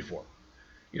asked before,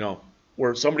 you know,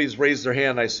 where somebody's raised their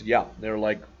hand, I said, yeah. They're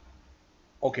like,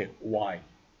 okay, why?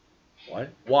 What?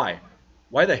 Why?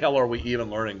 Why the hell are we even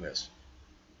learning this?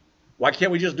 Why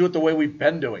can't we just do it the way we've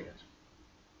been doing it?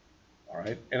 All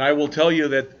right? And I will tell you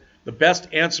that the best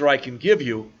answer I can give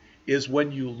you is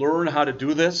when you learn how to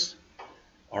do this,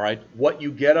 all right, what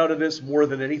you get out of this more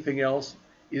than anything else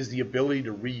is the ability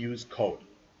to reuse code.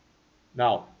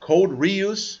 Now, code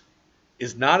reuse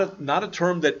is not a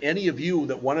term that any of you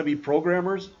that want to be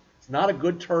programmers, it's not a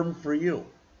good term for you.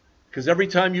 Because every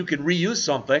time you can reuse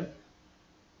something,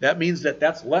 that means that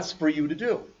that's less for you to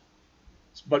do.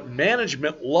 But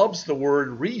management loves the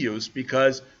word reuse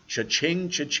because cha-ching,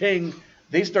 cha-ching,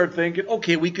 they start thinking,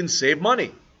 okay, we can save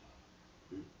money.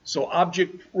 So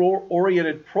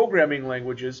object-oriented programming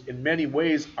languages in many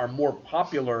ways are more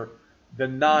popular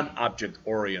than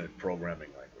non-object-oriented programming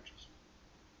languages.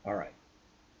 All right.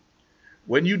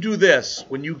 When you do this,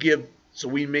 when you give, so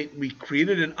we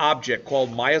created an object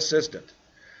called MyAssistant.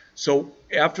 So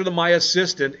after the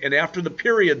MyAssistant and after the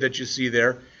period that you see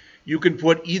there, you can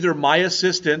put either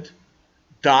MyAssistant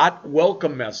dot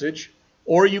welcome message,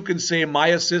 or you can say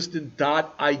MyAssistant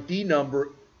dot ID number,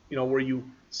 you know, where you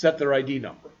set their ID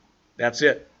number. That's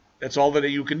it. That's all that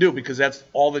you can do because that's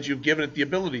all that you've given it the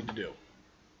ability to do.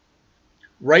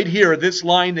 Right here, this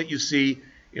line that you see,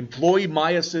 employee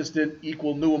MyAssistant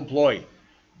equal new employee.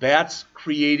 That's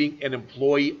creating an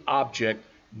employee object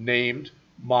named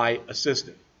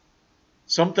MyAssistant.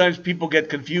 Sometimes people get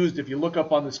confused. If you look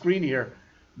up on the screen here,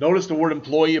 notice the word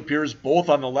employee appears both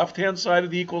on the left-hand side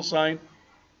of the equal sign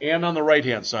and on the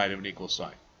right-hand side of an equal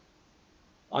sign.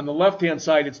 On the left-hand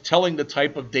side, it's telling the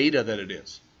type of data that it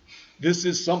is. This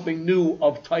is something new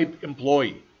of type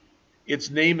employee. Its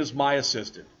name is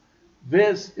MyAssistant.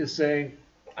 This is saying,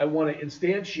 I want to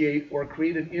instantiate or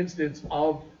create an instance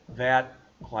of that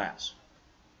class.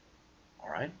 All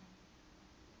right?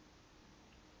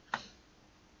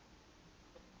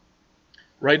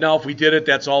 Right now, if we did it,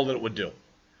 that's all that it would do.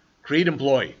 Create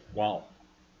employee. Wow.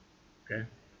 Okay.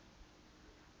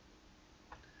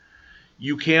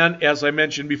 You can, as I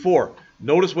mentioned before,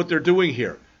 notice what they're doing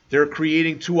here. They're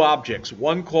creating two objects,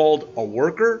 one called a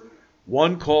worker,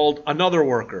 one called another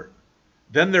worker.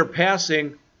 Then they're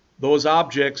passing those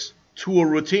objects to a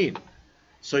routine.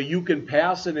 So you can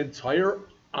pass an entire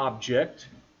object,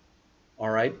 all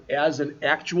right, as an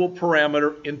actual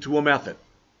parameter into a method.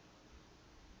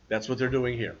 That's what they're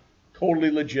doing here.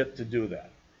 Totally legit to do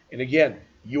that. And again,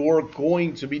 you're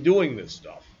going to be doing this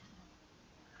stuff.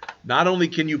 Not only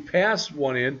can you pass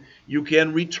one in, you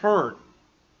can return,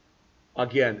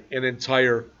 again, an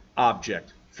entire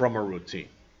object from a routine.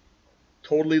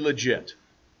 Totally legit.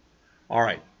 All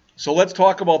right, so let's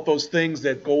talk about those things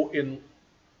that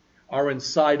are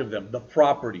inside of them, the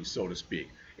properties, so to speak.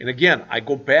 And again, I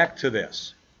go back to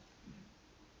this.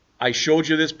 I showed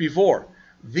you this before.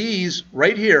 These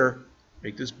right here,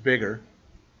 make this bigger.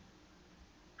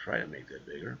 Try to make that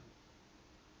bigger.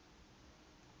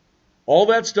 All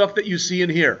that stuff that you see in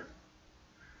here,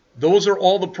 those are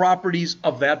all the properties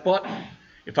of that button.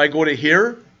 If I go to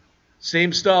here,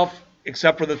 same stuff,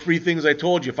 except for the three things I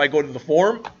told you. If I go to the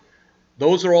form,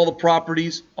 those are all the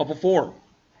properties of a form.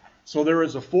 So there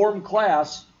is a form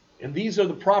class, and these are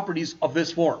the properties of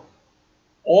this form.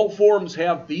 All forms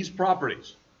have these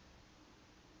properties.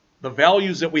 The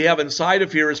values that we have inside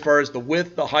of here as far as the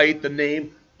width, the height, the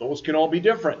name, those can all be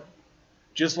different.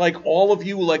 Just like all of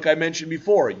you, like I mentioned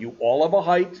before, you all have a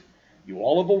height, you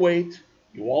all have a weight,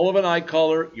 you all have an eye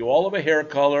color, you all have a hair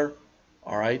color,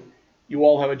 all right? You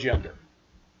all have a gender.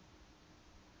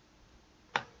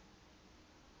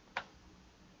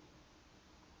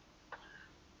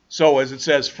 So as it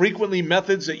says, frequently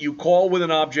methods that you call with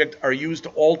an object are used to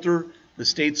alter the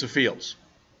states of fields.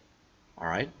 All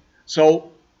right?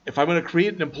 So if I'm going to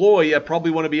create an employee, I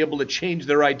probably want to be able to change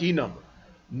their ID number.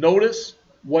 Notice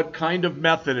what kind of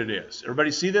method it is.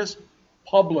 Everybody see this?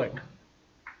 Public.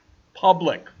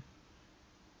 Public.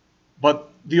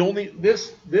 But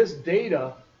this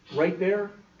data right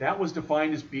there, that was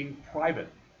defined as being private.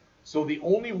 So the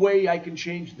only way I can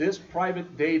change this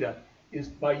private data is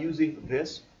by using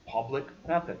this public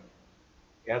method.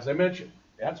 As I mentioned,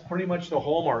 that's pretty much the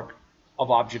hallmark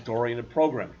of object-oriented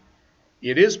programming.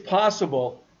 It is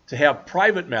possible to have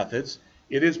private methods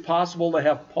It is possible to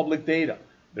have public data.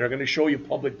 They're going to show you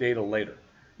public data later.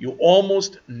 You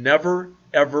almost never,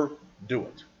 ever do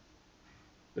it.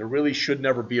 There really should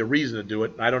never be a reason to do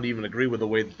it, and I don't even agree with the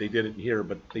way that they did it here,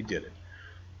 but they did it.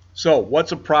 So,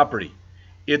 what's a property?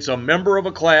 It's a member of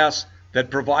a class that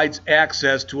provides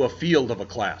access to a field of a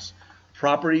class.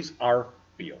 Properties are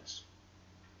fields.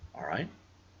 All right?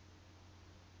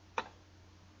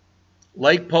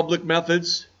 Like public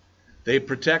methods, they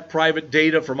protect private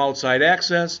data from outside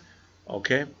access.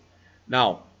 Okay?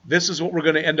 Now, this is what we're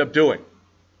going to end up doing.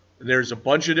 There's a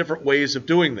bunch of different ways of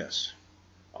doing this.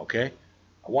 Okay?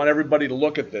 I want everybody to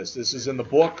look at this. This is in the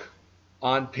book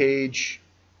on page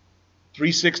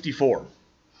 364.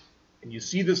 And you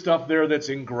see the stuff there that's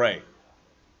in gray.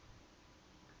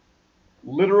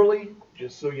 Literally,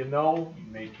 just so you know,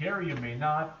 you may care, you may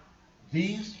not,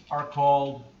 these are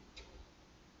called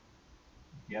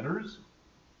getters.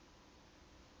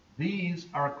 These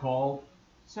are called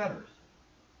setters.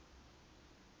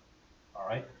 All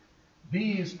right?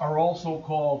 These are also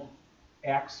called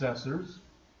accessors.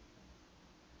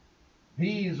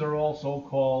 These are also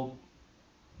called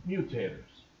mutators.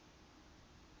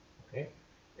 Okay?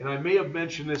 And I may have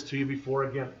mentioned this to you before.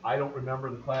 Again, I don't remember.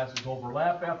 The classes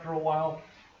overlap after a while.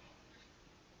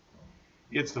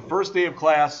 It's the first day of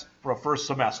class for a first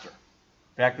semester.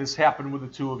 In fact, this happened with the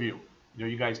two of you. You know,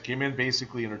 you guys came in,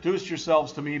 basically introduced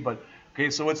yourselves to me, but, okay,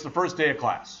 so it's the first day of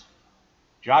class.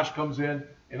 Josh comes in,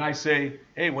 and I say,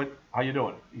 hey, how you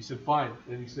doing? He said, fine.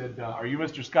 And he said, are you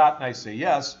Mr. Scott? And I say,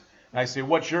 yes. And I say,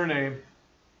 what's your name?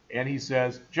 And he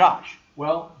says, Josh.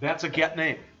 Well, that's a get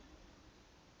name.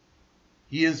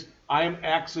 I am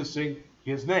accessing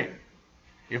his name.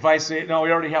 If I say, no,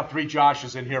 we already have 3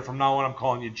 Joshes in here, from now on I'm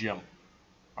calling you Jim.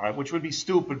 All right, which would be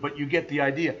stupid, but you get the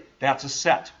idea. That's a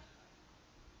set.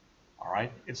 All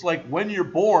right, it's like when you're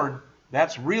born,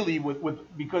 that's really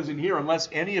because in here, unless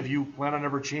any of you plan on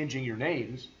ever changing your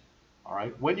names, all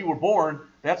right, when you were born,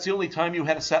 that's the only time you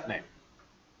had a set name.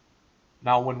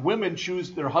 Now, when women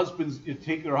choose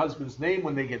take their husband's name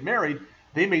when they get married,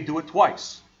 they may do it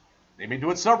twice. They may do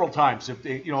it several times if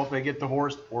they get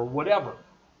divorced or whatever.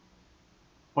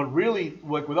 But really,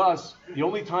 like with us, the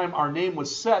only time our name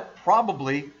was set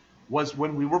probably was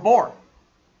when we were born.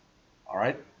 All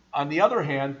right? On the other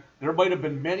hand, there might have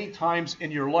been many times in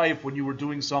your life when you were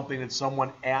doing something that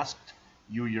someone asked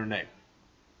you your name.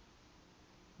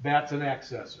 That's an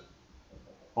accessor.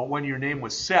 But when your name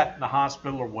was set in the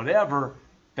hospital or whatever,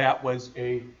 that was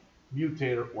a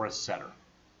mutator or a setter.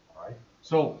 All right?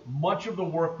 So much of the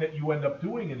work that you end up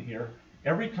doing in here,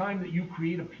 every time that you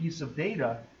create a piece of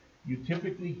data, you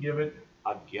typically give it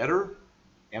a getter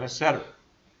and a setter.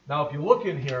 Now, if you look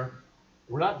in here,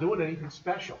 we're not doing anything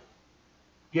special.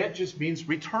 Get just means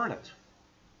return it.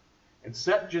 And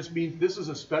set just means this is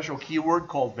a special keyword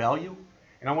called value.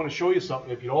 And I want to show you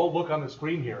something. If you all look on the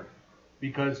screen here,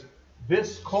 because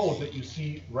this code that you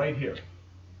see right here,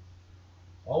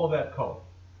 all of that code,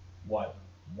 what?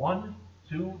 1,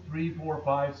 2, 3, 4,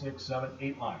 5, 6, 7,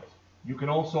 8 lines. You can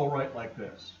also write like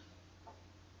this.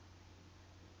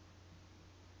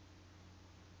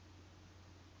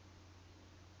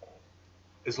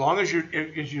 As long as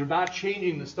you're not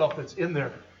changing the stuff that's in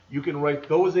there, you can write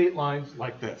those 8 lines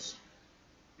like this,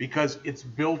 because it's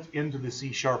built into the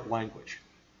C# language.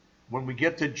 When we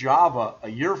get to Java a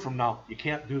year from now, you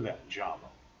can't do that in Java,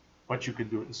 but you can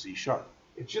do it in C#.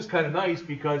 It's just kind of nice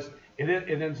because it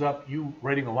ends up you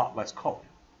writing a lot less code.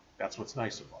 That's what's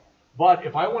nice about it. But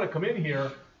if I want to come in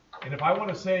here, and if I want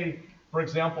to say, for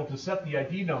example, to set the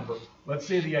ID number, let's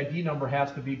say the ID number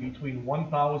has to be between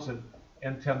 1,000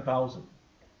 and 10,000.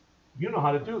 You know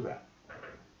how to do that.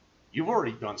 You've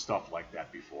already done stuff like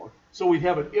that before. So we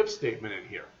have an if statement in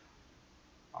here.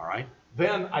 All right?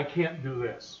 Then I can't do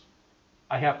this.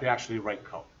 I have to actually write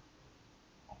code.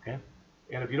 Okay?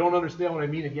 And if you don't understand what I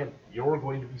mean, again, you're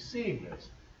going to be seeing this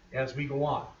as we go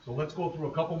on. So let's go through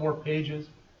a couple more pages,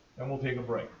 and we'll take a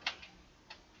break.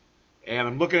 And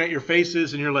I'm looking at your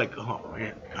faces, and you're like, oh,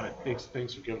 man, God, thanks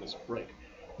for giving us a break.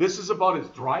 This is about as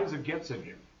dry as it gets in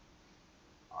here.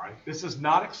 All right? This is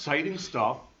not exciting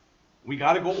stuff. We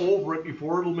got to go over it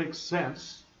before it'll make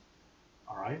sense.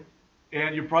 All right?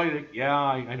 And you're probably like, yeah,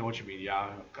 I know what you mean. Yeah,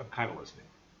 I'm kind of listening.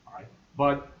 All right?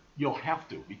 But you'll have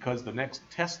to, because the next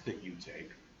test that you take,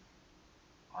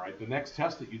 all right, the next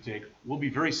test that you take will be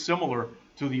very similar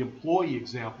to the employee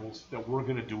examples that we're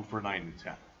going to do for 9 and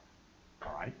 10.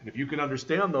 All right? And if you can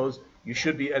understand those, you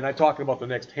should be, and I'm talking about the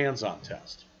next hands-on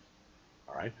test.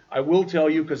 All right? I will tell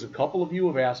you, because a couple of you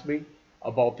have asked me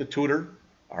about the tutor.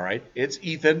 All right? It's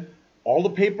Ethan. All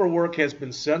the paperwork has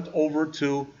been sent over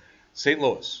to St.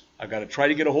 Louis. I've got to try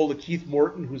to get a hold of Keith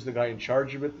Morton, who's the guy in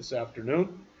charge of it this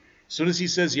afternoon. As soon as he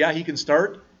says, yeah, he can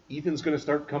start, Ethan's going to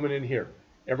start coming in here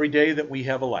every day that we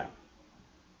have a lab.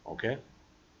 Okay?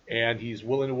 And he's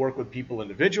willing to work with people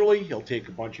individually. He'll take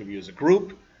a bunch of you as a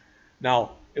group.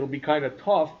 Now, it'll be kind of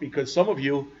tough because some of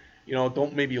you,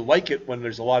 don't maybe like it when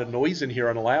there's a lot of noise in here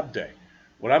on a lab day.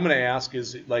 What I'm going to ask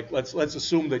is, like, let's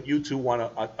assume that you two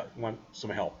want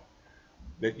some help.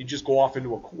 That you just go off into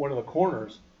one of the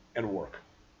corners and work.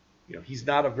 He's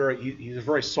not he's a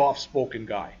very soft-spoken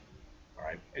guy. All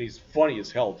right, and he's funny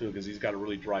as hell too because he's got a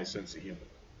really dry sense of humor.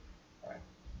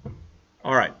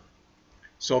 All right.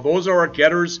 So those are our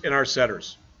getters and our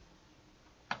setters.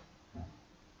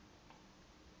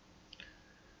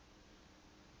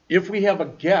 If we have a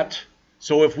get,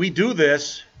 so if we do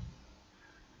this,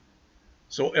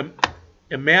 so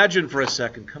imagine for a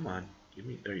second, come on,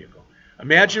 there you go.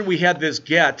 Imagine we had this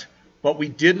get, but we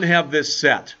didn't have this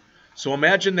set. So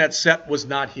imagine that set was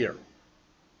not here.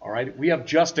 All right, we have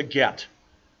just a get.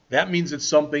 That means that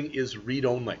something is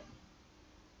read-only.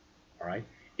 All right,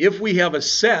 if we have a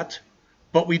set,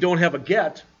 but we don't have a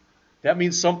get, that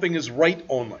means something is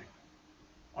write-only.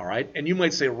 All right, and you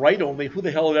might say write-only, who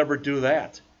the hell would ever do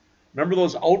that? Remember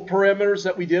those out parameters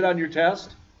that we did on your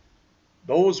test?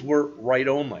 Those were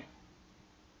write-only.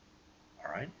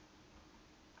 All right,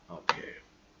 okay.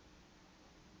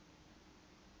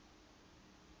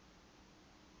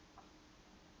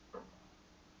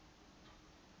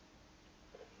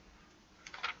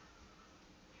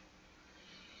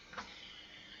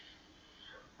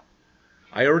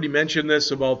 I already mentioned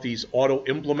this about these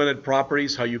auto-implemented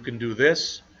properties, how you can do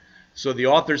this. So the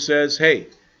author says, hey,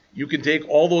 you can take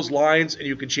all those lines and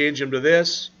you can change them to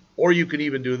this, or you can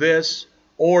even do this,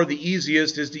 or the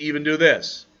easiest is to even do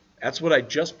this. That's what I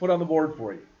just put on the board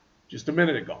for you just a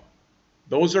minute ago.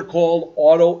 Those are called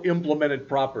auto-implemented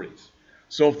properties.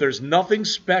 So if there's nothing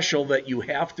special that you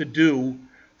have to do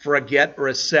for a get or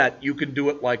a set, you can do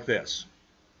it like this.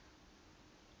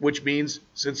 Which means,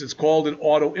 since it's called an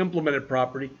auto-implemented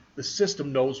property, the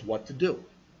system knows what to do.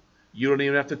 You don't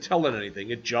even have to tell it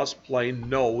anything. It just plain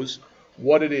knows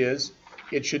what it is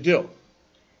it should do.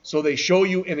 So they show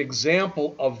you an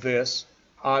example of this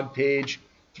on page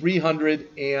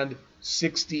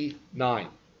 369.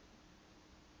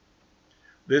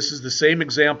 This is the same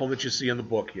example that you see in the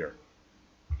book here.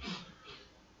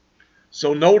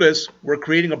 So notice we're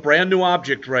creating a brand new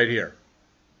object right here.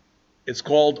 It's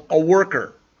called a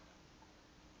worker.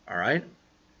 All right,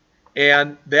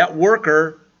 and that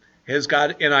worker has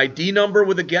got an ID number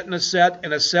with a get and a set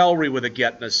and a salary with a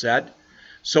get and a set.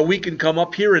 So we can come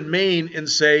up here in main and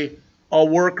say a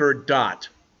worker dot.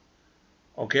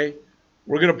 Okay,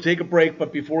 we're going to take a break,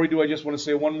 but before we do, I just want to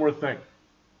say one more thing.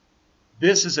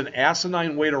 This is an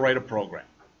asinine way to write a program.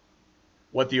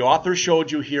 What the author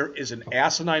showed you here is an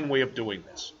asinine way of doing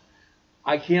this.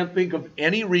 I can't think of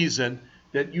any reason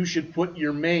that you should put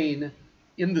your main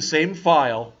in the same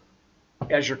file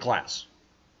as your class.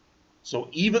 So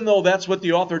even though that's what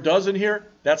the author does in here,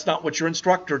 that's not what your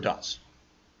instructor does.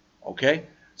 Okay?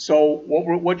 So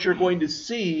what you're going to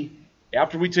see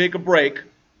after we take a break,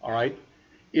 all right,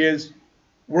 is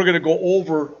we're going to go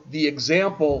over the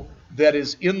example that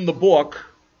is in the book.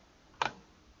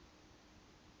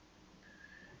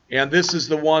 And this is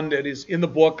the one that is in the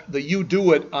book, the You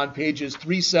Do It, on pages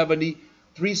 370,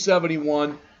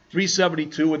 371,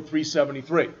 372, and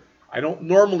 373. I don't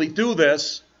normally do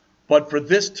this, but for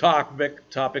this topic,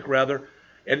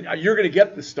 and you're going to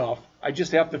get this stuff, I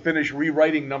just have to finish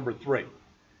rewriting number 3.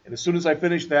 And as soon as I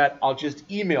finish that, I'll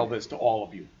just email this to all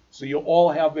of you. So you'll all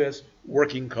have this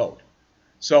working code.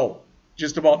 So,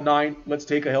 just about 9, let's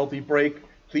take a healthy break.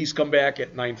 Please come back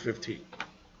at 9:15.